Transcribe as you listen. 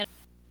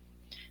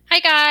Hi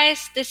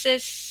guys, this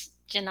is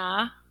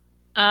Jana.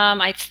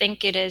 I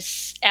think it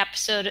is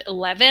episode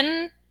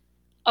 11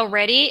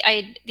 already.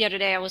 I the other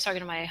day I was talking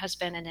to my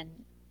husband and then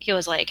he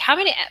was like, "How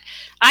many?"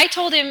 I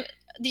told him,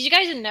 "Did you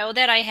guys know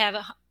that I have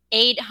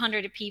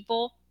 800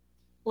 people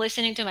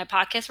listening to my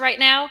podcast right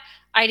now?"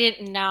 I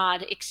did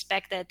not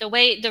expect that.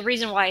 The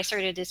reason why I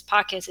started this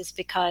podcast is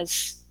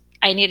because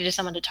I needed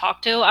someone to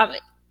talk to.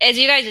 As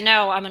you guys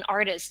know, I'm an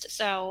artist,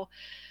 so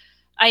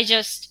I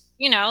just,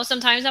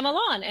 sometimes I'm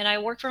alone and I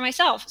work for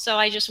myself. So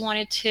I just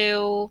wanted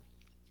to,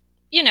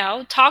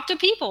 talk to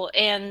people.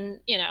 And,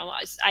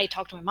 I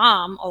talk to my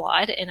mom a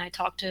lot and I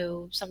talk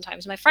to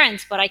sometimes my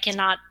friends, but I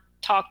cannot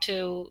talk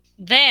to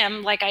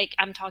them like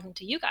I'm talking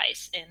to you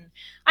guys. And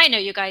I know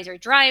you guys are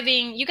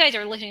driving. You guys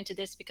are listening to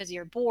this because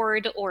you're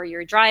bored or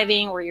you're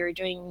driving or you're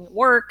doing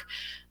work.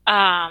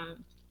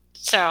 Um,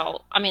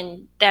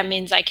 that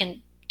means I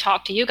can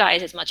talk to you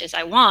guys as much as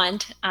I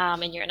want,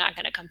 and you're not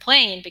going to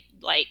complain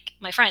like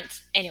my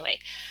friends. Anyway,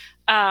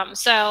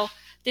 so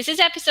this is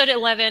episode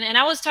 11, and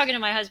I was talking to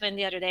my husband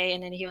the other day,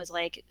 and then he was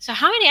like, "So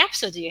how many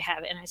episodes do you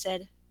have?" And I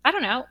said, "I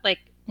don't know, like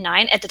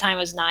 9." At the time, it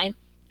was 9,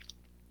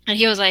 and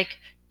he was like,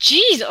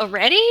 "Geez,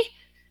 already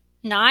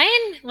 9?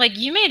 Like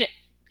you made an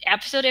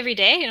episode every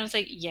day?" And I was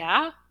like,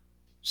 "Yeah."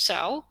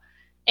 So,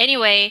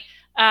 anyway,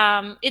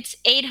 it's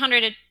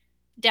 800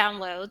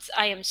 downloads.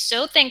 I am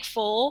so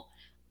thankful.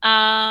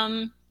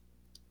 Um,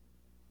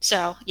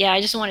 so yeah,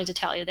 I just wanted to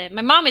tell you that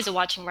my mom is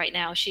watching right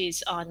now.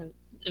 She's on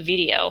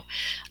video.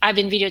 I've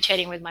been video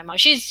chatting with my mom.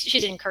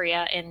 She's in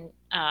Korea and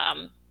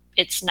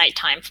it's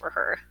nighttime for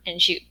her, and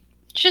she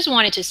just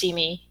wanted to see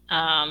me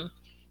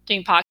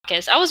doing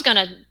podcasts. I was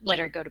gonna let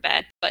her go to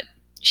bed, but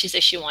she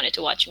said she wanted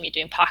to watch me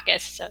doing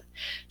podcasts.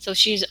 So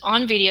she's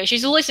on video.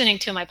 She's listening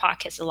to my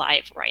podcast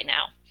live right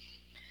now.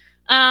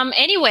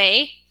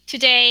 Anyway,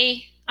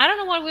 today I don't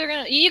know what we're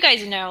gonna. You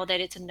guys know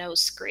that it's a no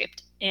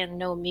script and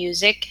no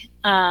music.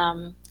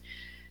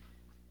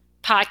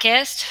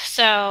 Podcast.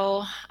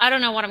 So I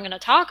don't know what I'm going to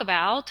talk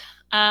about.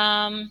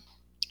 I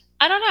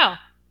don't know.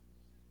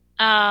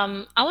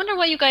 I wonder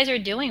what you guys are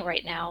doing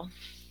right now.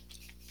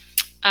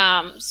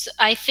 So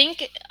I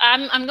think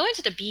I'm going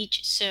to the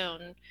beach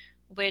soon,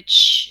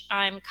 which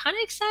I'm kind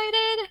of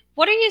excited.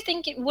 What are you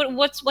thinking?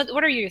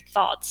 What are your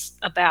thoughts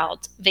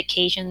about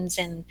vacations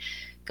and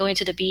going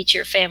to the beach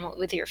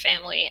with your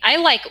family? I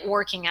like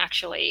working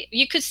actually.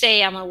 You could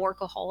say I'm a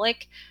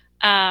workaholic.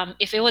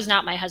 If it was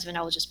not my husband,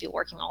 I would just be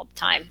working all the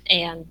time.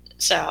 And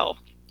so,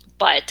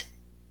 but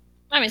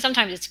I mean,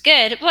 sometimes it's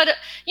good. But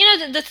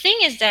the thing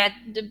is that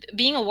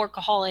being a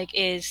workaholic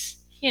is,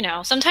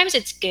 sometimes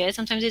it's good,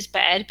 sometimes it's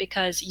bad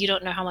because you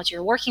don't know how much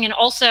you're working, and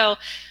also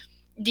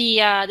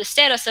the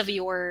status of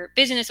your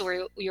business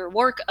or your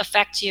work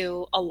affects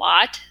you a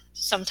lot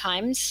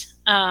sometimes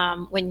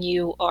when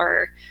you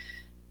are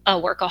a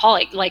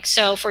workaholic. Like,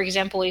 so for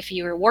example, if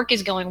your work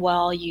is going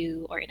well,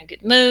 you are in a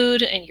good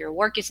mood, and your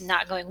work is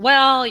not going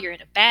well, you're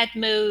in a bad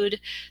mood.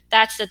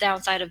 That's the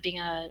downside of being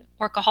a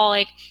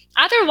workaholic.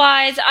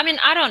 Otherwise, I mean,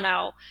 I don't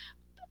know.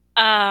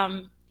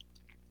 Um,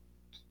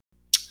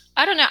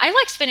 I don't know. I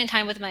like spending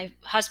time with my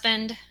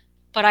husband,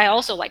 but I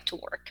also like to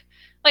work.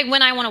 Like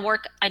when I want to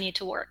work, I need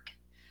to work.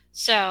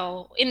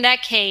 So in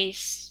that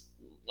case,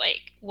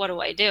 like, what do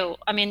I do?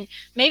 I mean,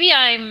 maybe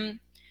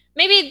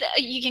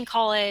you can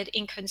call it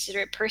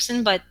inconsiderate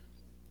person, but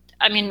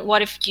I mean,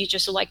 what if you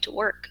just like to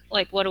work?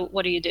 Like, what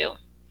do you do?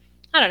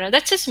 I don't know.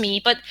 That's just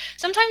me. But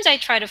sometimes I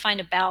try to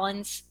find a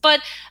balance.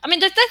 But I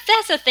mean,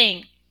 that's the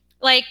thing.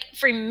 Like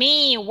for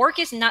me, work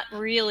is not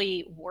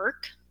really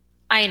work.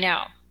 I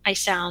know I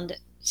sound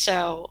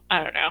so,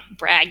 I don't know,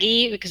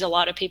 braggy because a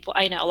lot of people,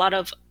 I know a lot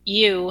of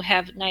you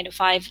have 9 to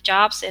 5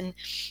 jobs, and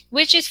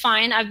which is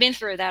fine. I've been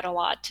through that a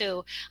lot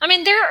too. I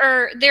mean,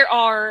 there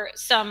are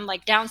some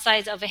like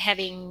downsides of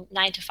having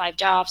 9 to 5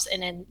 jobs,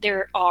 and then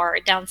there are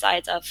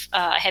downsides of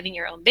having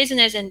your own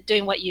business and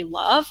doing what you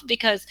love.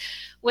 Because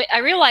I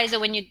realize that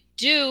when you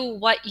do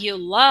what you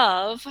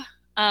love,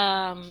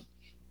 um,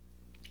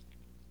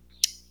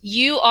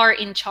 you are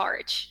in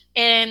charge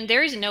and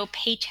there is no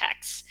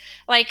paychecks.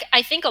 Like,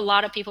 I think a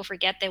lot of people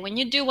forget that when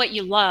you do what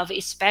you love,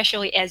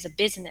 especially as a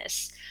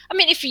business, I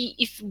mean,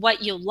 if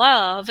what you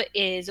love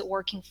is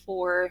working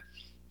for,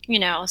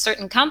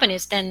 certain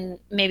companies, then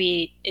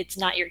maybe it's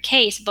not your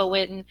case. But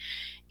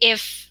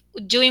if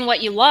doing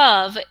what you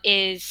love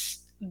is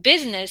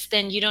business,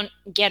 then you don't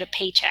get a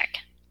paycheck.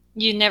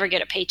 You never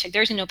get a paycheck.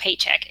 There's no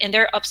paycheck, and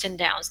there are ups and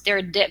downs, there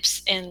are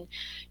dips. And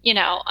you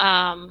know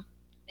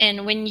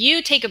and when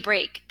you take a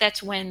break,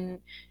 that's when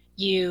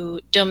you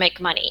don't make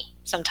money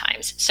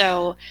sometimes.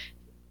 So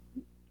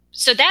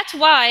that's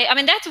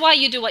why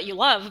you do what you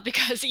love,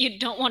 because you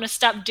don't want to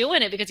stop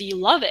doing it because you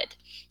love it.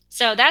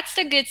 So that's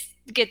the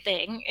good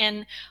thing.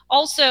 And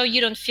also,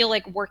 you don't feel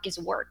like work is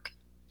work,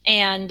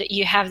 and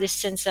you have this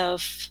sense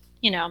of,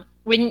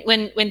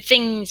 when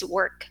things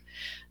work,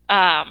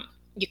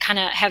 you kind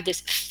of have this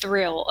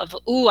thrill of,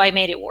 ooh, I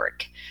made it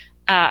work.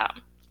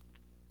 um,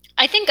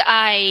 I think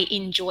I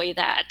enjoy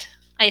that.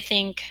 I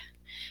think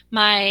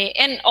my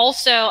and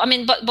also I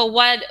mean but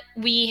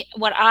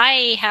what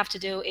I have to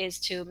do is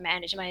to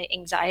manage my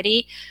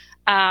anxiety,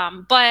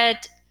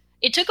 but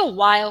it took a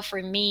while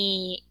for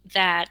me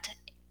that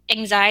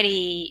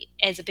anxiety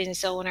as a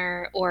business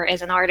owner or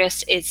as an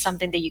artist is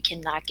something that you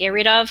cannot get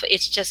rid of.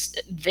 It's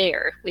just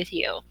there with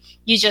you.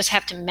 You just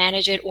have to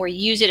manage it or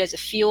use it as a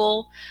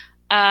fuel.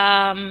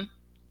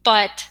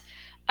 But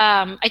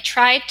I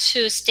try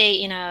to stay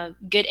in a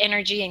good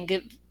energy and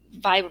good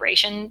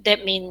vibration.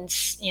 That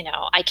means,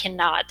 I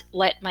cannot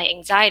let my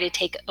anxiety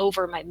take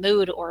over my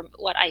mood or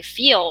what I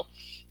feel.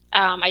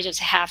 I just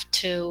have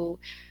to,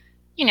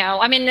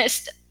 I mean,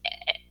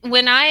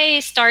 when I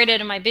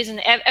started my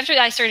business, after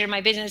I started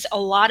my business, a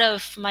lot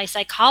of my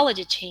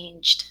psychology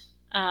changed.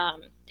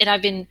 And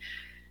I've been,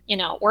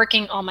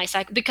 working on my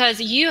psych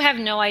because you have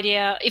no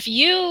idea. If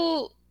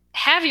you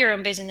have your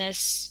own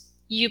business,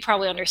 you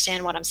probably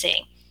understand what I'm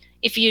saying.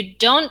 If you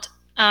don't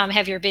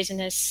have your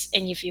business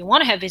and if you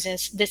want to have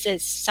business, this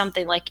is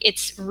something like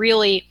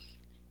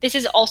this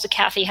is also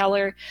Kathy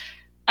Heller.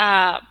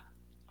 Uh,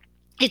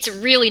 it's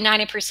really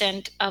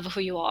 90% of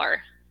who you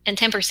are and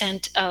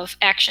 10% of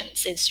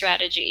actions and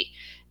strategy.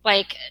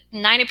 Like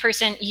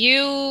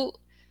 90%,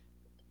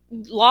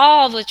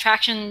 law of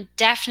attraction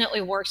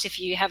definitely works if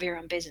you have your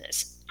own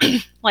business.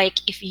 Like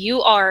if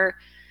you are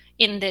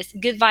in this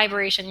good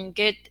vibration,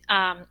 good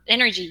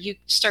energy, you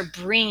start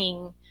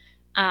bringing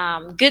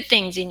good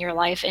things in your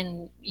life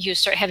and you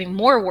start having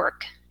more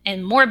work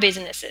and more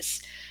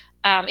businesses.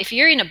 If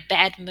you're in a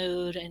bad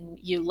mood and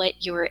you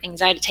let your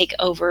anxiety take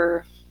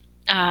over,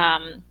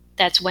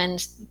 that's when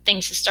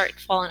things start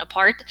falling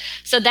apart.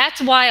 So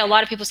that's why a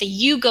lot of people say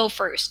you go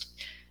first.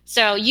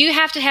 So you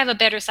have to have a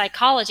better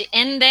psychology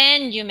and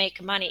then you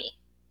make money.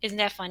 Isn't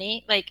that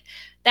funny? Like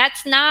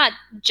that's not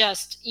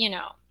just,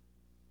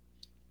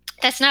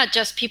 that's not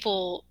just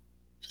people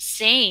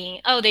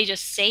saying, oh, they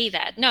just say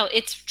that. No,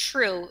 it's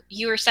true.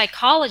 Your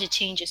psychology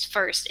changes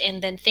first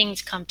and then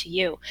things come to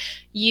you.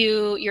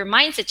 Your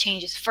mindset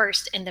changes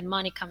first and then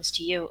money comes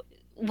to you.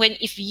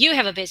 If you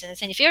have a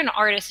business and if you're an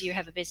artist, you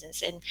have a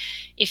business, and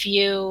if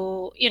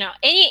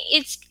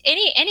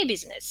any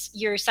business,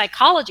 your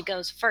psychology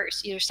goes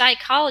first. Your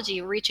psychology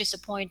reaches a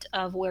point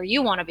of where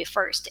you want to be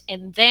first,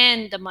 and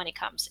then the money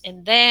comes,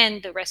 and then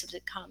the rest of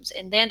it comes,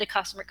 and then the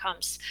customer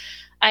comes.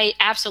 I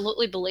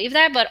absolutely believe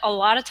that, but a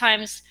lot of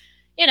times,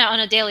 on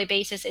a daily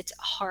basis, it's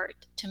hard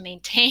to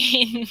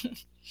maintain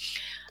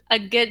a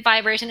good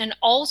vibration. And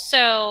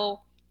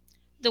also,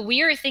 the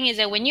weird thing is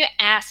that when you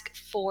ask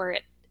for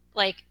it,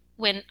 like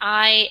when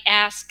I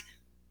ask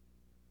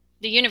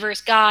the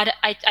universe, God,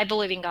 I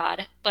believe in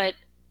God, but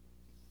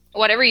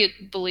whatever you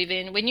believe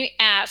in, when you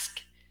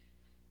ask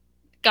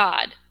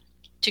God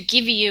to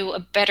give you a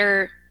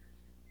better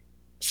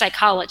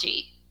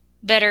psychology,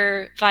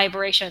 better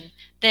vibration,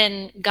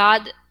 then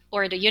God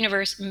or the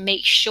universe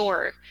makes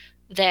sure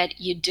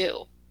that you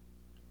do.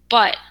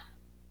 But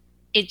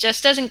it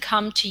just doesn't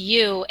come to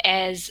you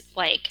as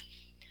like,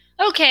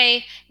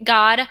 okay,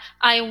 God,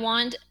 I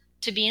want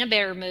to be in a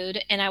better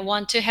mood and I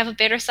want to have a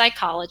better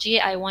psychology.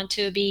 I want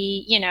to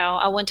be,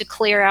 I want to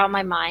clear out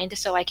my mind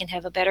so I can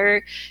have a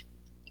better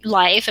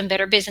life and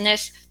better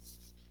business.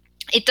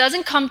 It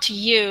doesn't come to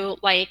you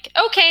like,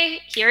 okay,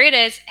 here it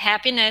is,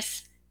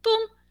 happiness,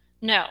 boom.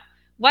 No.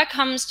 What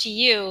comes to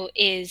you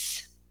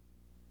is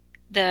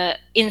the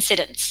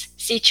incidents,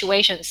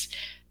 situations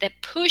that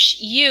push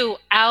you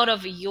out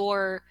of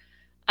your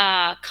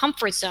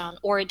comfort zone,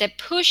 or that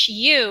push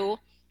you,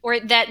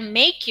 or that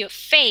make you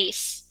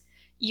face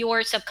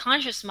your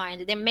subconscious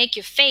mind, that make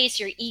you face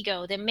your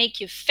ego, that make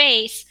you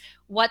face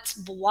what's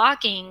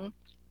blocking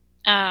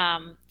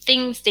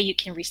things that you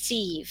can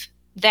receive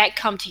that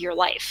come to your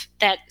life,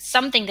 that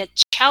something that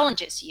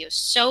challenges you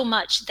so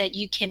much that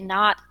you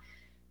cannot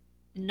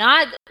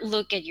not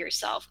look at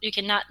yourself, you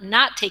cannot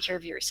not take care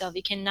of yourself,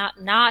 you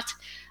cannot not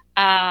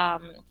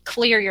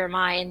clear your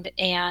mind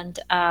and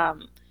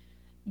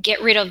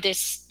get rid of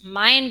this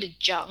mind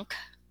junk.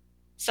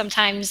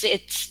 Sometimes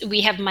we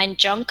have mind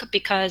junk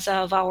because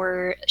of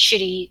our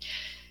shitty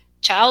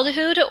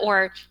childhood,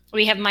 or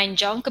we have mind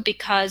junk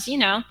because we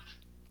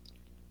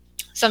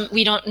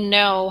don't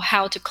know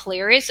how to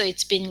clear it, so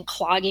it's been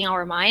clogging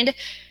our mind.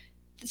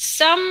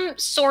 Some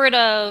sort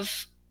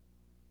of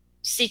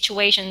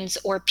situations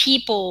or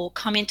people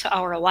come into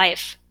our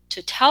life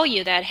to tell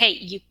you that, hey,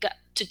 you got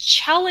to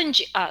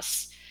challenge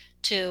us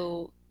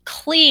to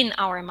clean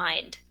our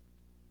mind.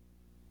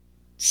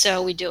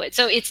 So we do it.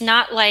 So it's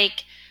not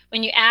like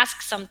when you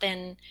ask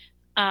something,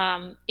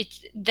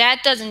 that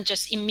doesn't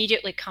just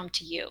immediately come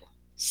to you.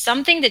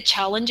 Something that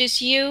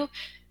challenges you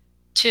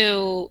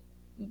to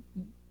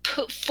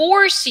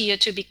force you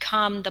to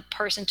become the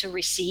person to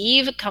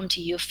receive come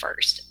to you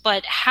first.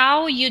 But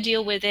how you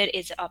deal with it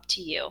is up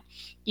to you.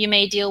 You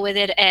may deal with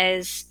it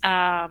as,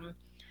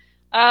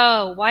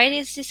 oh, why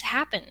does this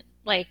happen?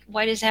 Like,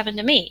 why does this happen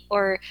to me?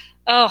 Or,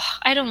 oh,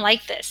 I don't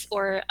like this.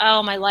 Or,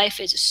 oh, my life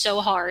is so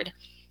hard.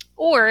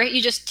 Or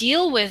you just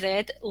deal with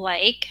it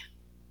like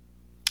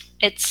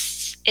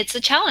it's a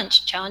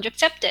challenge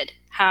accepted.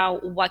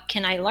 What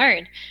can I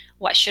learn?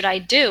 What should I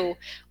do?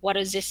 What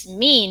does this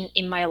mean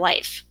in my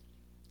life?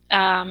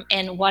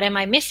 And what am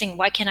I missing?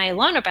 What can I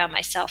learn about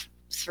myself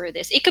through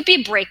this? It could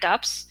be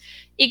breakups.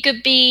 It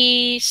could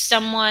be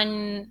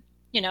someone,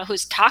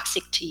 who's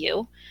toxic to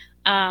you,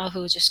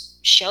 who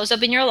just shows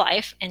up in your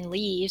life and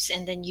leaves,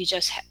 and then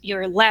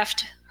you're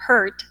left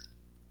hurt,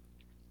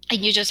 and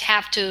you just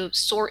have to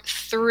sort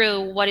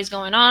through what is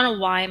going on.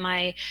 Why am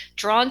I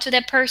drawn to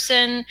that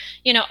person?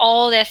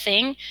 All that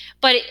thing.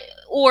 But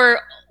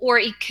or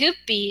it could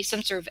be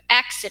some sort of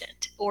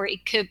accident, or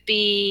it could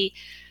be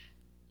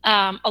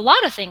a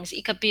lot of things.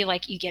 It could be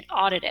like you get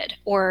audited,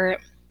 or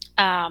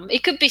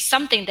it could be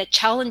something that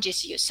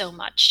challenges you so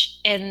much,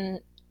 and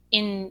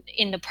in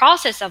the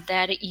process of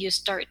that, you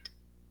start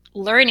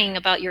learning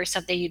about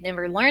yourself that you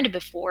never learned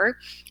before.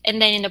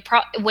 And then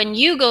when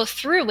you get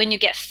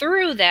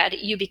through that,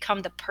 you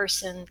become the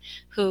person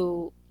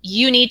who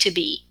you need to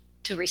be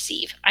to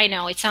receive. I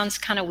know it sounds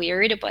kind of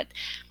weird, but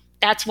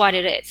that's what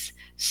it is.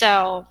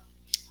 So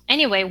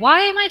anyway,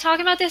 why am I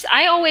talking about this?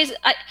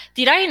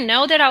 Did I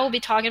know that I will be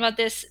talking about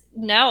this?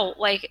 No,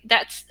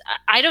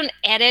 I don't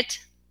edit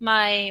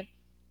my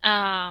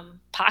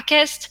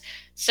podcast,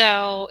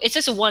 so it's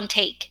just one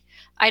take.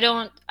 I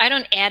don't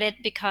edit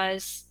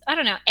because I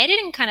don't know. I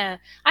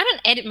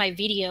don't edit my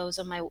videos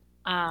on my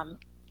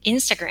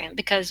Instagram,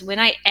 because when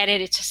I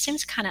edit, it just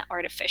seems kind of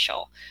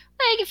artificial.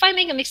 Like if I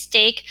make a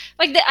mistake,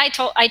 I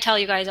tell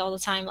you guys all the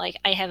time, like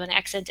I have an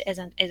accent as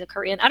a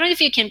Korean. I don't know if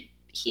you can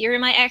hear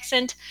my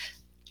accent.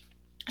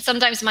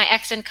 Sometimes my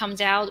accent comes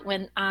out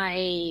when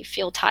I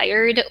feel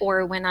tired,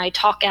 or when I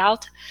talk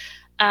out.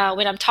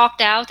 When I'm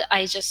talked out,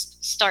 I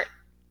just start,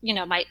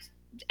 my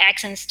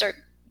accents start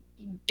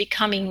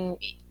becoming,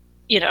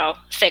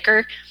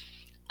 thicker.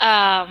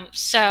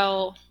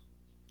 So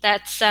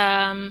that's,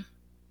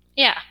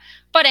 yeah.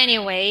 But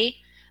anyway,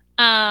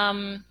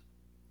 I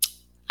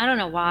don't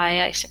know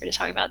why I started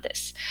talking about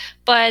this,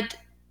 but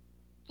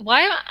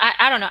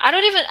I don't know.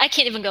 I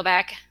can't even go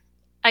back.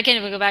 I can't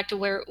even go back to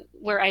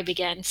where I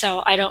began.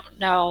 So I don't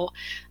know.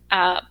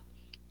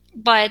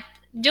 But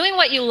doing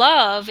what you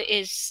love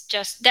is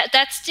just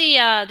that's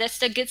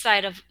the good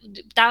side of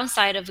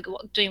downside of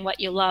doing what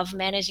you love.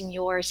 Managing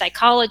your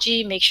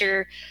psychology, make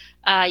sure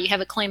you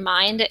have a clean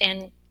mind,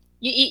 and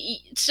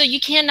so you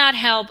cannot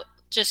help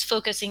just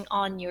focusing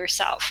on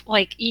yourself.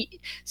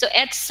 So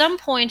at some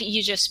point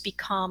you just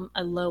become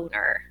a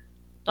loner.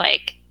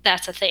 Like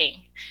that's a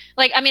thing.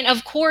 Like, I mean,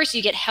 of course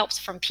you get helps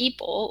from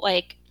people.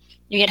 Like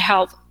you get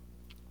help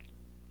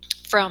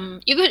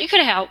from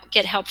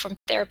get help from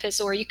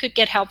therapists, or you could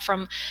get help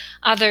from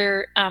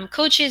other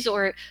coaches,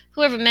 or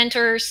whoever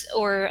mentors,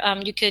 or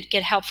you could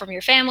get help from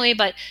your family.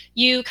 But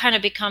you kind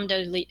of become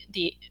the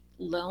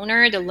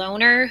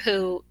loner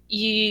who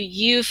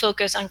you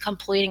focus on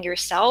completing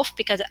yourself,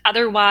 because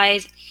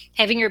otherwise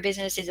having your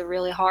business is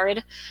really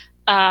hard.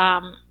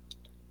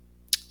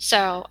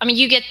 So I mean,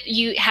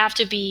 you have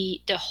to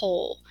be the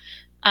whole,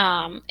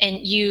 and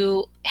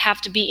you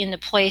have to be in the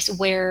place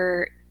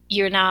where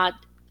you're not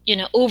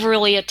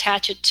overly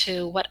attached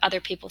to what other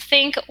people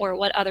think, or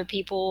what other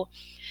people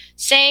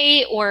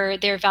say, or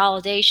their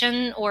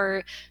validation,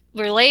 or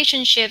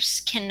relationships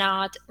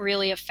cannot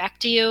really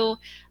affect you.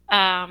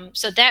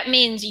 So that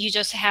means you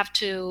just have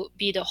to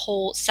be the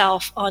whole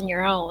self on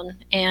your own.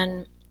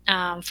 And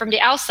from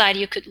the outside,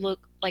 you could look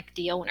like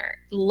the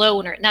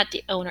loner, not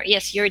the owner.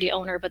 Yes, you're the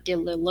owner, but the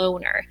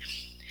loner.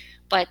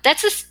 But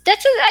that's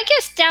I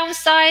guess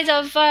downside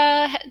of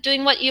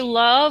doing what you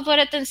love. But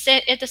at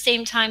the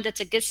same time,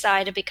 that's a good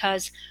side,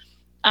 because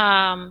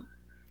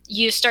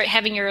you start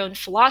having your own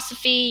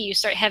philosophy, you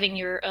start having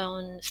your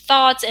own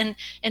thoughts, and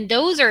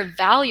those are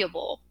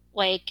valuable.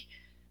 Like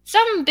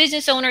some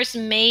business owners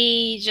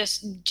may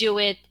just do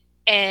it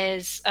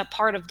as a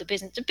part of the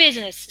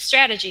business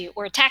strategy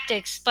or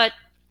tactics, but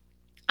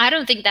I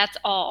don't think that's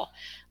all.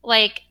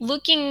 Like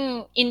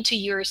looking into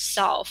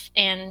yourself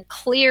and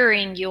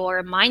clearing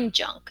your mind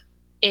junk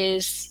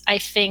is, I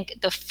think,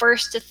 the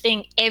first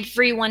thing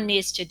everyone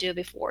needs to do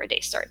before they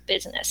start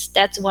business.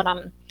 That's what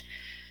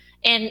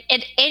and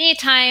at any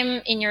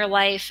time in your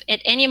life,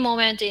 at any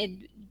moment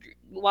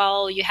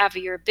while you have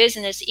your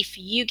business, if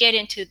you get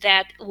into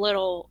that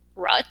little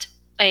rut,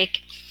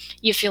 like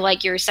you feel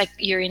like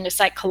you're in the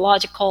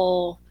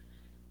psychological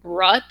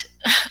rut,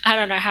 I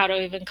don't know how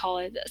to even call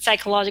it,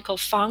 psychological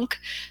funk,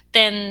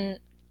 then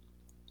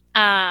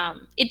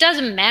it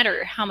doesn't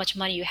matter how much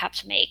money you have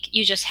to make.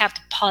 You just have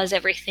to pause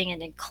everything and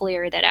then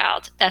clear that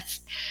out. That's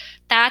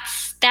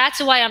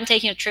why I'm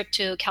taking a trip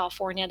to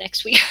California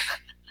next week.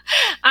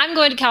 I'm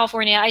going to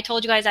California. I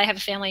told you guys I have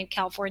a family in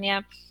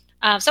California.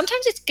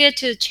 Sometimes it's good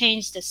to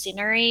change the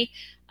scenery.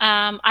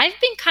 I've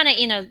been kind of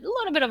in a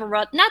little bit of a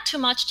rut, not too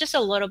much, just a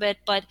little bit,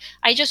 but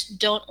I just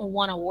don't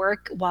want to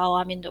work while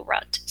I'm in the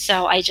rut.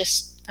 So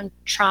I'm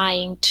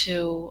trying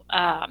to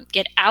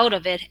get out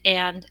of it.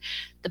 And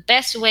the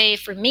best way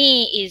for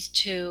me is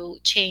to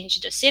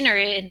change the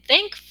scenery. And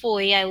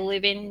thankfully, I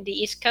live in the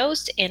East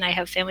Coast and I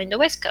have family in the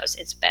West Coast.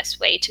 It's the best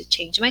way to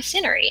change my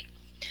scenery.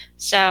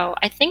 So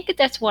I think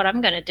that's what I'm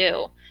going to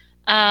do.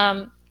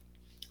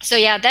 So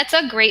yeah, that's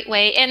a great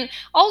way. And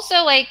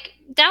also, like,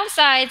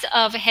 downsides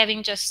of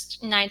having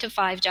just 9 to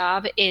 5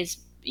 job is,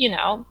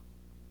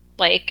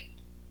 like,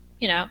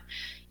 you know,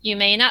 you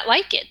may not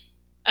like it.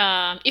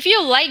 If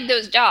you like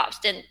those jobs,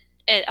 then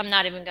I'm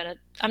not even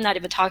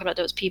talking about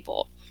those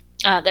people.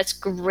 That's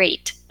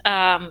great.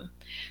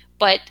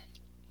 But,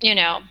 you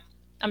know,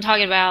 I'm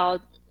talking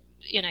about,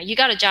 you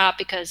got a job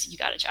because you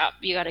got a job.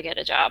 You got to get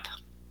a job.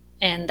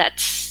 And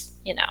that's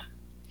the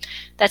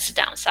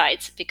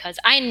downsides, because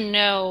I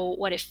know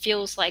what it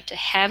feels like to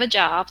have a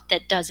job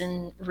that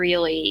doesn't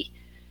really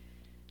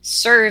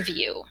serve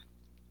you.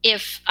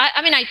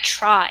 I mean, I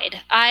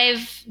tried.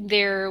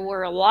 There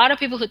were a lot of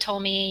people who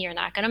told me you're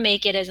not going to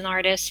make it as an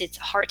artist. It's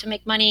hard to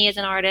make money as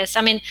an artist.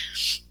 I mean,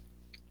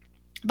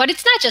 but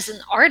it's not just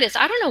an artist.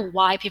 I don't know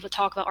why people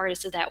talk about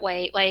artists that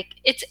way. Like,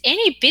 it's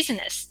any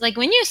business. Like,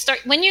 when you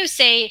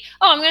say,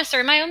 "Oh, I'm going to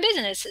start my own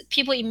business,"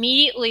 people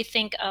immediately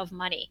think of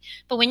money.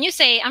 But when you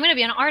say, "I'm going to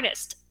be an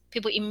artist,"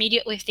 people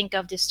immediately think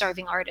of the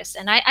starving artist.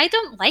 And I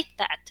don't like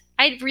that.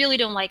 I really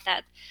don't like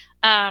that.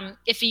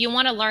 If you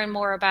want to learn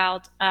more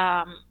about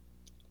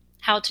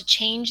how to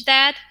change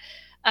that,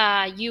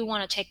 you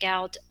want to check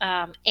out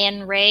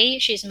Anne Ray.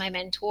 She's my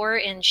mentor,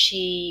 and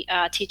she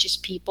teaches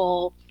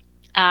people.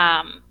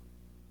 Um,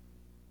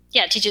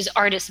 yeah, teaches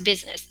artist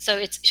business. So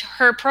it's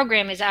her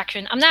program is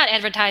actually, I'm not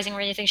advertising or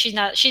anything. She's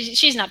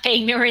not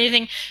paying me or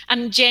anything.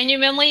 I'm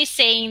genuinely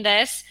saying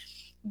this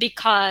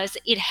because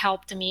it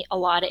helped me a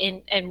lot.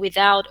 And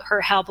without her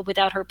help,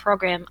 without her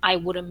program, I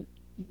wouldn't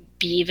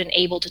be even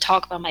able to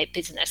talk about my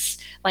business.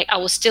 Like, I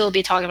will still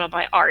be talking about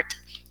my art.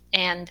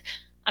 And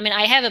I mean,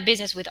 I have a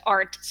business with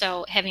art,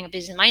 so having a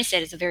business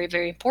mindset is very,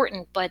 very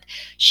important. But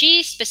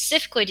she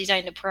specifically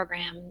designed a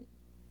program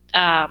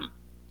um,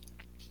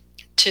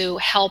 to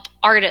help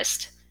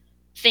artists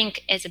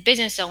think as a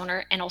business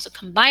owner and also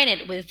combine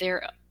it with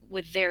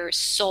their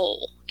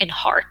soul and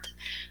heart.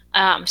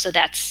 So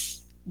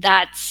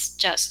that's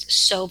just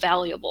so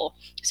valuable.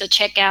 So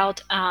check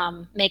out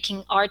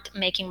Making Art,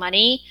 Making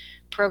Money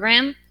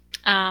program.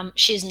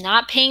 She's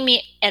not paying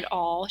me at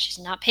all. She's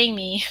not paying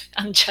me.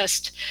 I'm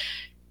just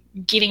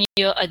giving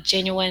you a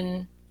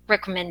genuine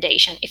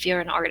recommendation if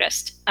you're an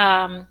artist.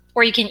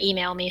 Or you can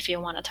email me if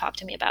you want to talk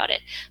to me about it.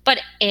 But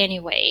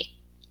anyway,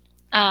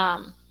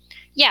 um,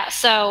 yeah,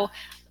 so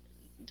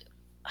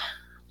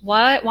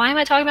why am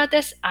I talking about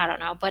this? I don't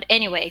know. But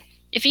anyway,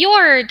 if you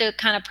are the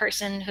kind of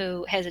person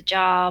who has a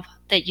job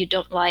that you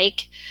don't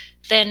like,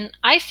 then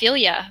I feel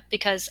ya,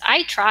 because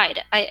I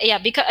tried. I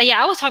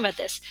was talking about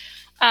this.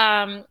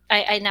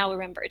 I now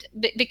remembered.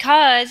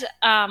 Because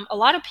a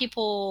lot of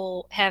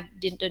people have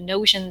the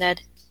notion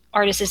that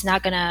artist is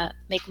not gonna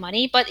make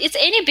money, but it's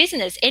any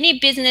business. Any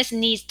business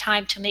needs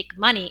time to make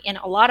money, and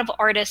a lot of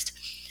artists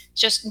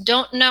just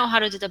don't know how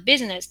to do the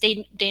business.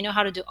 They know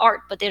how to do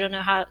art, but they don't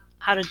know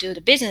how to do the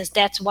business.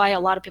 That's why a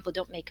lot of people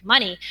don't make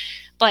money.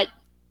 But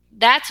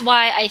that's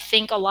why I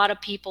think a lot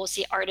of people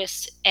see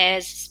artists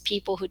as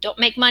people who don't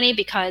make money,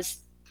 because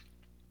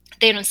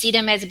they don't see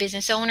them as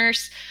business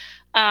owners.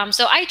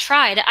 So I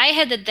tried. I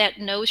had that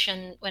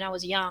notion when I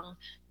was young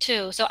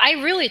too. So I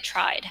really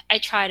tried. I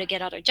tried to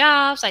get other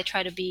jobs. I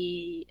tried to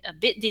be a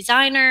bit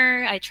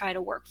designer. I tried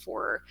to work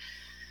for,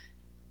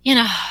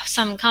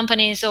 some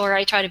companies, or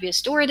I try to be a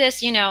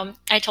stewardess.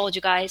 I told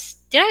you guys.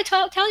 Did I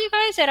tell you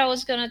guys that I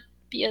was gonna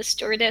be a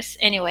stewardess?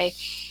 Anyway,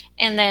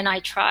 and then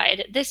I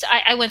tried this.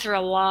 I went through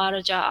a lot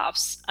of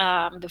jobs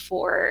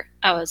before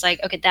I was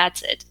like, okay,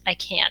 that's it. I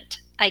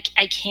can't. I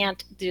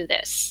can't do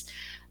this.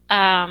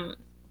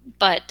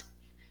 But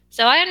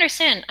so I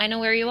understand. I know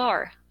where you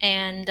are,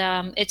 and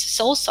it's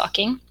soul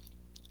sucking.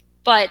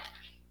 But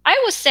I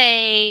would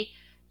say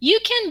you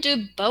can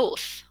do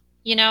both.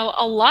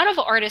 A lot of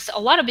artists,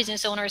 a lot of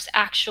business owners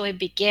actually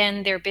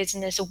begin their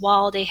business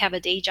while they have a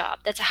day job.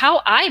 That's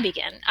how I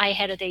began. I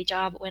had a day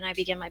job when I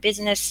began my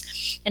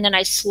business, and then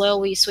I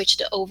slowly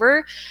switched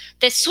over.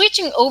 The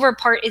switching over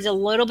part is a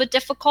little bit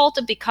difficult,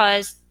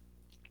 because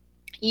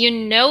you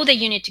know that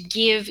you need to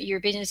give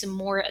your business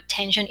more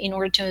attention in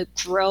order to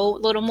grow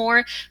a little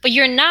more, but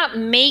you're not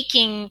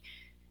making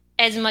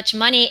as much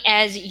money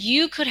as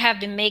you could have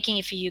been making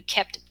if you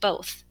kept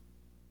both.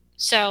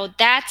 So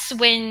that's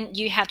when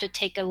you have to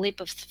take a leap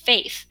of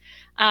faith.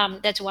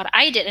 That's what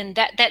I did, and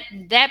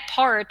that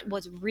part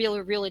was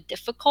really, really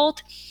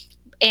difficult.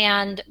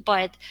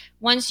 But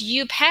once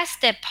you pass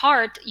that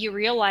part, you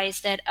realize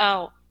that,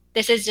 oh,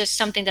 this is just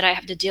something that I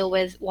have to deal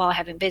with while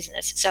having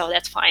business. So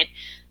that's fine.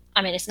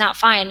 I mean, it's not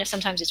fine.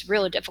 Sometimes it's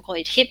really difficult.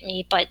 It hit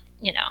me, but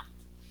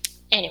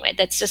anyway,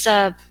 that's just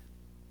a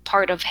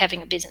part of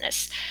having a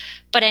business.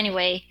 But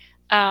anyway,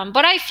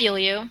 but I feel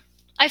you.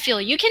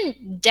 You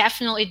can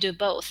definitely do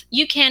both.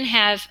 You can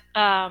have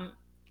a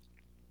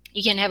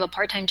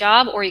part-time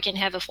job, or you can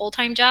have a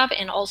full-time job,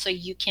 and also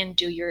you can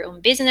do your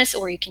own business,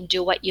 or you can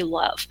do what you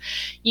love.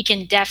 You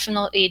can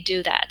definitely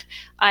do that.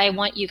 I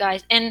want you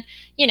guys, and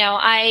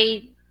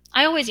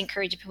I always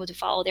encourage people to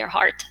follow their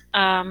heart.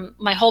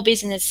 My whole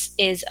business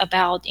is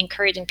about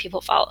encouraging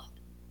people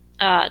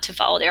to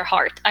follow their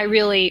heart. I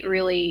really,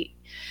 really,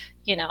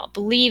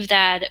 believe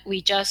that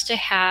we just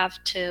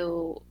have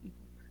to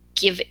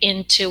give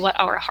into what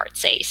our heart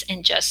says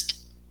and just,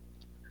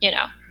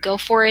 go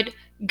for it,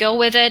 go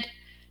with it,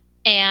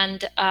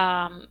 and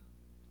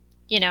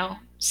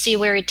see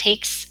where it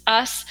takes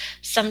us.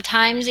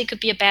 Sometimes it could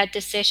be a bad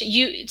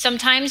decision.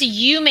 Sometimes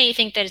you may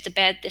think that it's a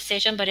bad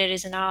decision, but it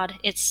is not.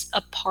 It's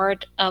a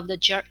part of the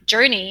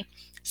journey.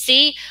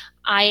 See,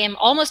 I am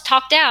almost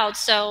talked out,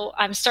 so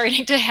I'm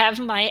starting to have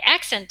my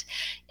accent.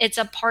 It's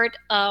a part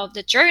of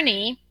the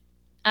journey,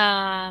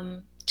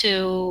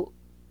 to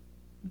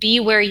be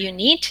where you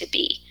need to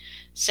be.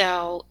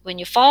 So when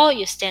you fall,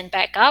 you stand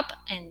back up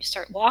and you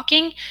start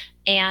walking,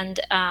 and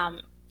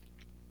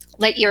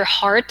let your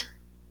heart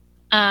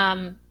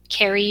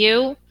carry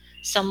you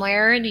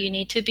somewhere you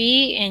need to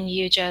be, and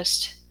you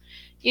just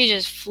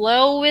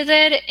flow with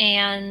it.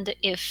 And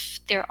if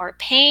there are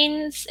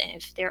pains and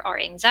if there are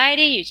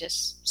anxiety, you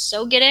just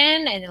soak it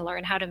in and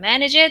learn how to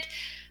manage it.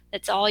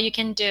 That's all you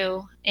can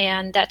do.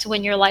 And that's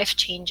when your life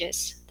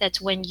changes. That's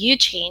when you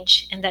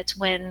change. And that's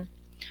when,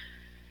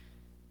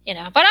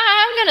 but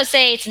I'm going to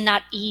say it's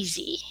not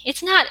easy.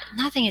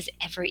 Nothing is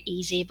ever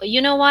easy. But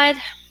you know what?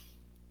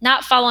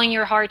 Not following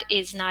your heart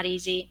is not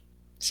easy.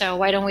 So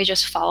why don't we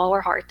just follow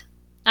our heart?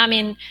 I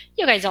mean,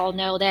 you guys all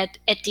know that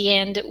at the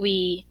end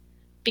we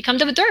become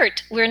the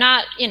dirt. We're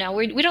not, we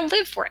don't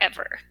live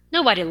forever.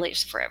 Nobody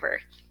lives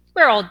forever.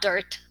 We're all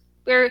dirt.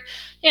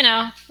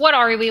 What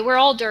are we? We're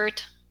all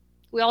dirt.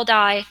 We all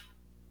die.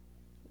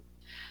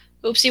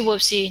 Oopsie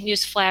whoopsie,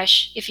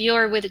 newsflash. If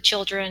you're with the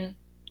children,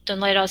 don't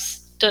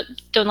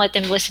let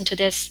them listen to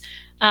this.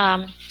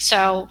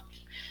 So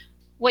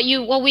what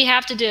we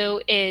have to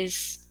do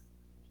is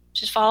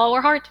just follow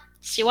our heart,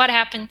 see what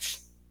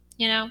happens,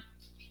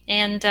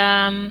 and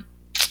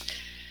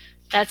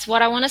that's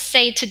what I want to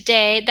say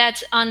today.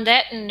 That's on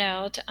that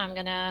note, I'm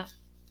gonna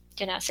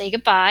say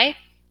goodbye.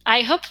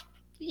 I hope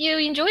you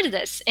enjoyed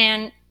this,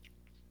 and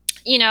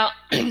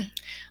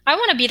I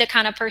want to be the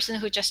kind of person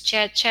who just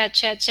chat,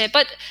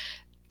 but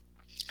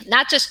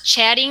not just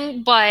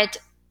chatting, but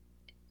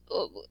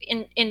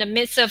in the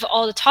midst of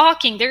all the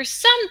talking, there's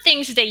some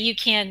things that you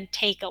can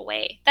take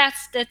away.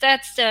 That's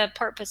the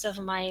purpose of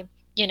my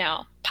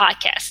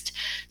podcast.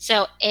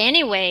 So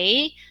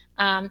anyway,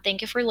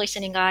 thank you for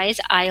listening, guys.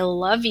 I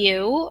love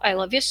you. I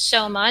love you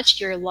so much.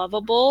 You're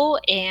lovable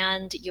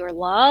and you're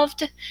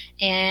loved.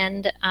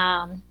 And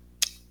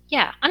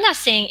yeah, I'm not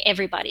saying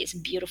everybody's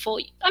beautiful.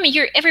 I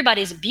mean,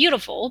 everybody's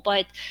beautiful,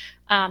 but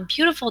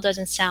beautiful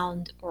doesn't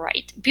sound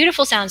right.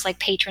 Beautiful sounds like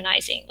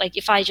patronizing. Like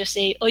if I just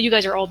say, "Oh, you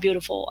guys are all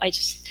beautiful," it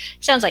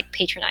sounds like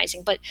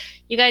patronizing. But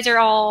you guys are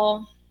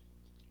all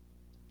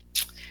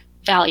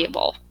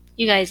valuable.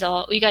 You guys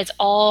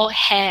all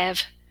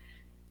have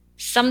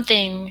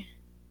something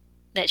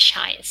that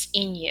shines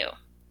in you,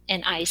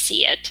 and I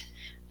see it.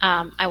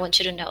 I want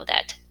you to know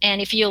that.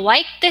 And if you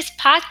like this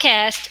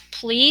podcast,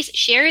 please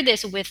share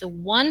this with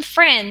one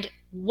friend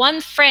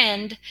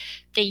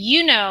that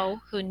you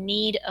know who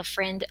need a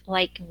friend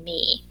like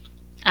me.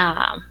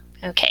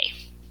 Okay.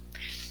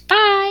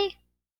 Bye.